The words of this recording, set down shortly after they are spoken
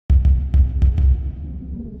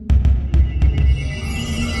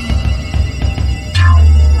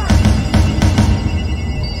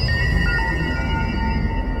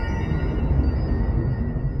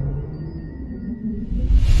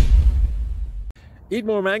Eat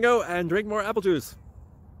more mango and drink more apple juice.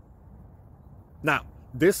 Now,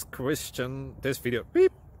 this video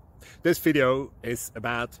is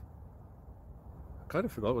about... I kind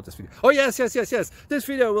of forgot what this video... Oh, yes. This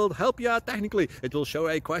video will help you out technically. It will show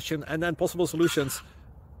a question and then possible solutions.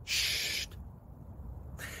 Shh.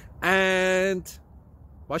 And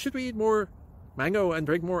why should we eat more mango and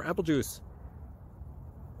drink more apple juice?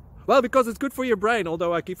 Well, because it's good for your brain,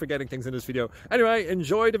 although I keep forgetting things in this video. Anyway,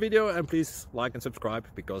 enjoy the video and please like and subscribe,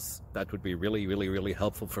 because that would be really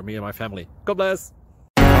helpful for me and my family. God bless!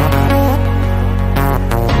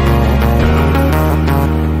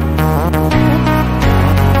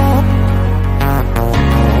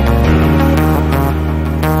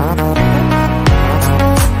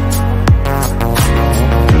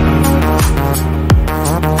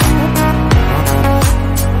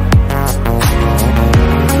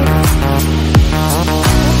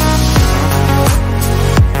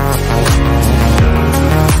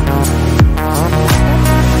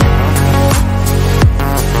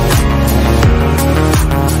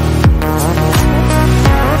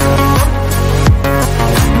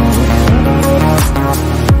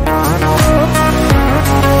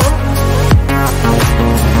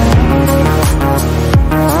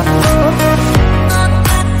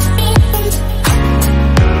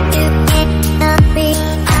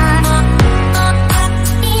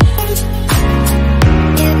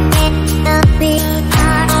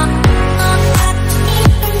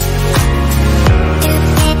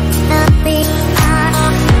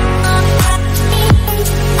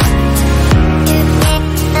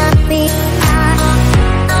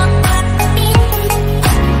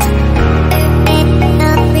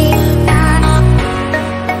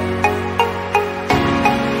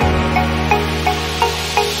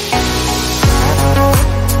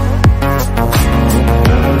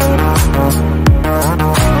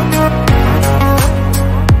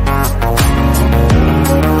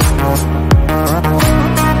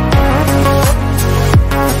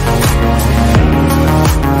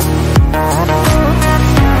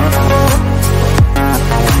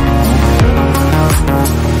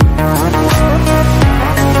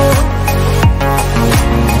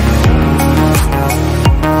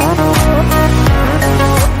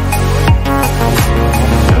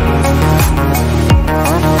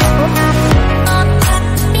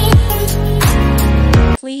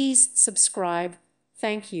 Please subscribe.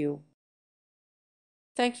 Thank you.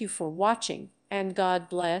 Thank you for watching, and God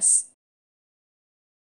bless.